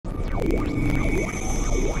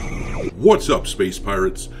What's up, space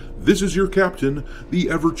pirates? This is your captain, the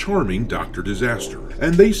ever-charming Dr. Disaster.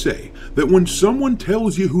 And they say that when someone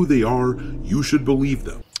tells you who they are, you should believe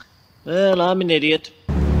them. Well, I'm an idiot.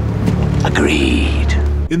 Agreed.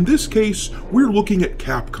 In this case, we're looking at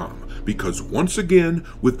Capcom, because once again,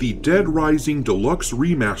 with the Dead Rising Deluxe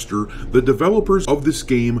Remaster, the developers of this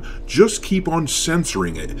game just keep on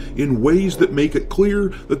censoring it in ways that make it clear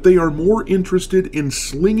that they are more interested in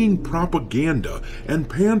slinging propaganda and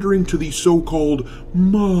pandering to the so-called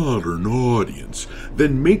modern audience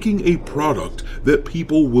than making a product that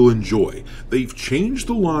people will enjoy. They've changed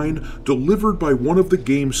the line delivered by one of the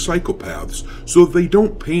game's psychopaths so they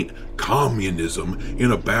don't paint communism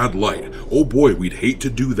in a bad light. Oh boy, we'd hate to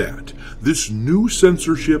do that. This new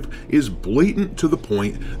censorship is blatant to the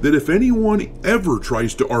point that if anyone ever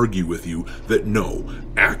tries to argue with you that no,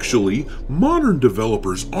 actually, modern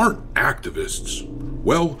developers aren't activists,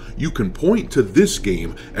 well, you can point to this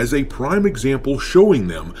game as a prime example showing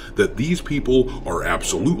them that these people are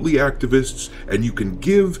absolutely activists, and you can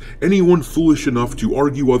give anyone foolish enough to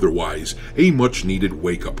argue otherwise a much needed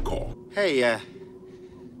wake-up call. Hey,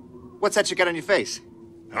 what's that you got on your face?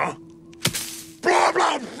 Huh? Blah,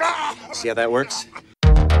 blah, blah. See how that works?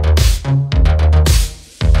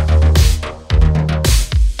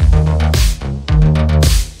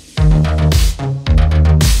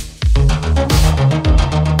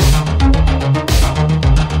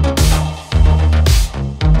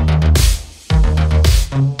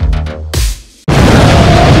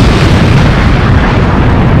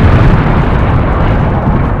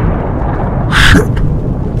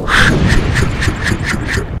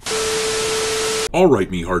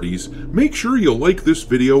 Alright, me hearties, make sure you like this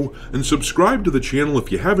video and subscribe to the channel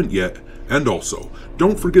if you haven't yet, and also,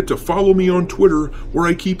 don't forget to follow me on Twitter where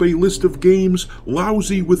I keep a list of games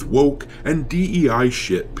lousy with woke and DEI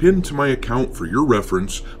shit pinned to my account for your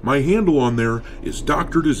reference. My handle on there is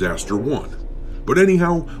Dr. Disaster 1. But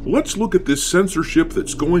anyhow, let's look at this censorship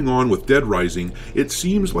that's going on with Dead Rising. It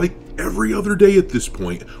seems like every other day at this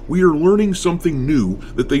point, we are learning something new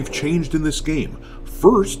that they've changed in this game.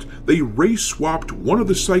 First, they race-swapped one of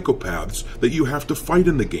the psychopaths that you have to fight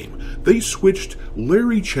in the game. They switched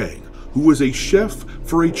Larry Chang, who was a chef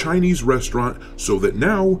for a Chinese restaurant, so that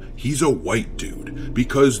now he's a white dude,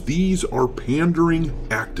 because these are pandering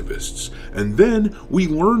activists. And then we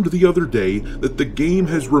learned the other day that the game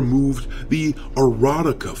has removed the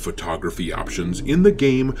erotica photography options in the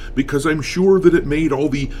game because I'm sure that it made all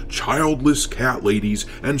the childless cat ladies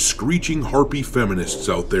and screeching harpy feminists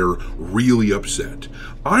out there really upset.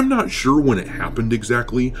 I'm not sure when it happened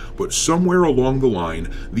exactly, but somewhere along the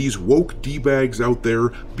line, these woke D-bags out there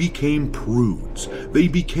became prudes. They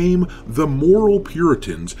became the moral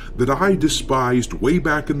Puritans that I despised way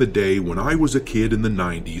back in the day when I was a kid in the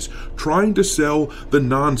 90s, trying to sell the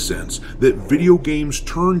nonsense that video games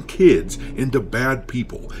turn kids into bad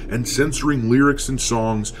people and censoring lyrics and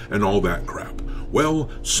songs and all that crap. Well,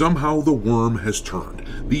 somehow the worm has turned.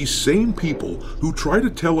 These same people who try to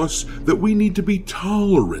tell us that we need to be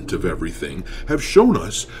tolerant of everything have shown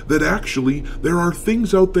us that actually there are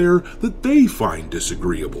things out there that they find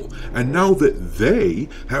disagreeable. And now that they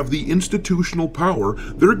have the institutional power,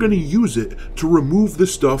 they're going to use it to remove the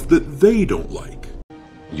stuff that they don't like.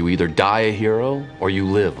 You either die a hero or you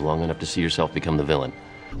live long enough to see yourself become the villain.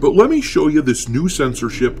 But let me show you this new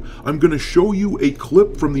censorship. I'm going to show you a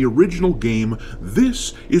clip from the original game.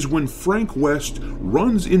 This is when Frank West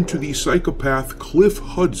runs into the psychopath Cliff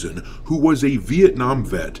Hudson, who was a Vietnam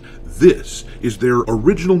vet. This is their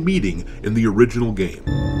original meeting in the original game.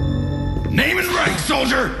 Name and rank,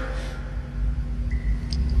 soldier!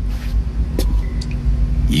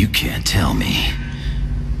 You can't tell me,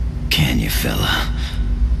 can you, fella?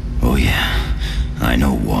 Oh yeah, I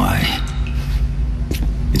know why.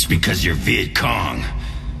 It's because you're Viet Cong.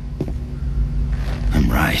 I'm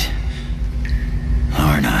right,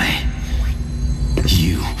 aren't I?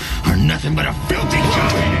 You are nothing but a filthy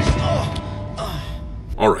communist!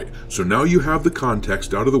 Alright, so now you have the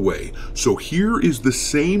context out of the way. So here is the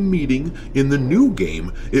same meeting in the new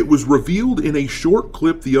game. It was revealed in a short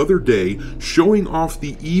clip the other day showing off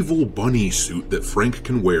the evil bunny suit that Frank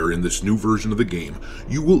can wear in this new version of the game.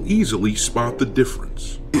 You will easily spot the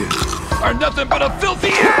difference. Are nothing but a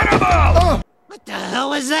filthy animal! What the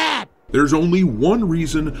hell is that? There's only one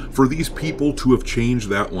reason for these people to have changed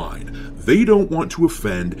that line. They don't want to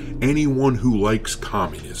offend anyone who likes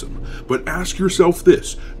communism. But ask yourself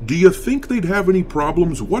this, do you think they'd have any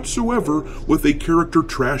problems whatsoever with a character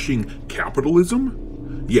trashing capitalism?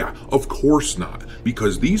 Yeah, of course not,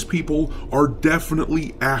 because these people are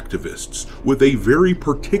definitely activists with a very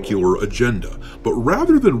particular agenda. But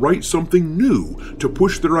rather than write something new to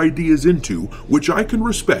push their ideas into, which I can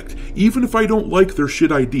respect, even if I don't like their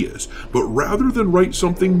shit ideas, but rather than write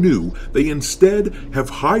something new, they instead have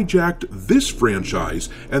hijacked this franchise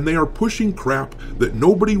and they are pushing crap that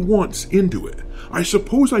nobody wants into it. I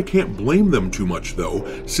suppose I can't blame them too much though,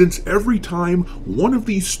 since every time one of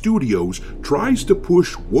these studios tries to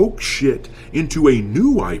push woke shit into a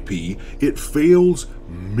new IP, it fails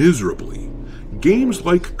miserably. Games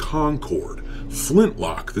like Concord,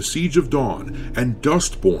 Flintlock, The Siege of Dawn, and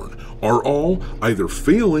Dustborn are all either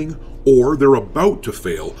failing or they're about to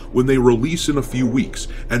fail when they release in a few weeks.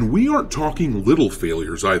 And we aren't talking little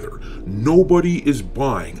failures either. Nobody is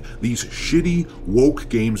buying these shitty woke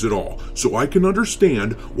games at all, so I can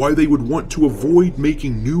understand why they would want to avoid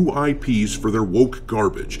making new IPs for their woke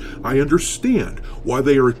garbage. I understand why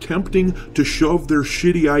they are attempting to shove their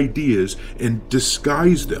shitty ideas and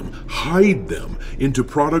disguise them, hide them into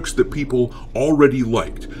products that people already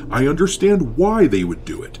liked. I understand why they would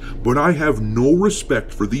do it, but I have no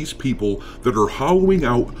respect for these people that are hollowing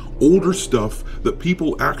out older stuff that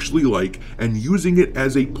people actually like and using it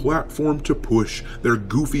as a platform to push their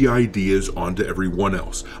goofy ideas onto everyone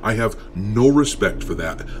else. I have no respect for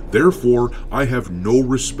that. Therefore, I have no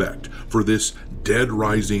respect for this Dead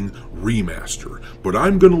Rising Remaster. But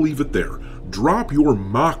I'm gonna leave it there. Drop your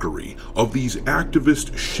mockery of these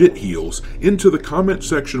activist shitheels into the comment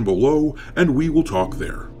section below, and we will talk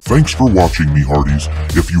there. Thanks for watching, me hearties.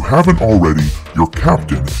 If you haven't already, your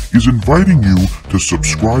captain is inviting you to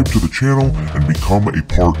subscribe to the channel and become a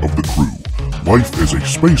part of the crew. Life as a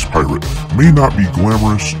space pirate may not be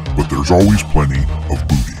glamorous, but there's always plenty of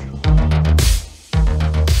booty.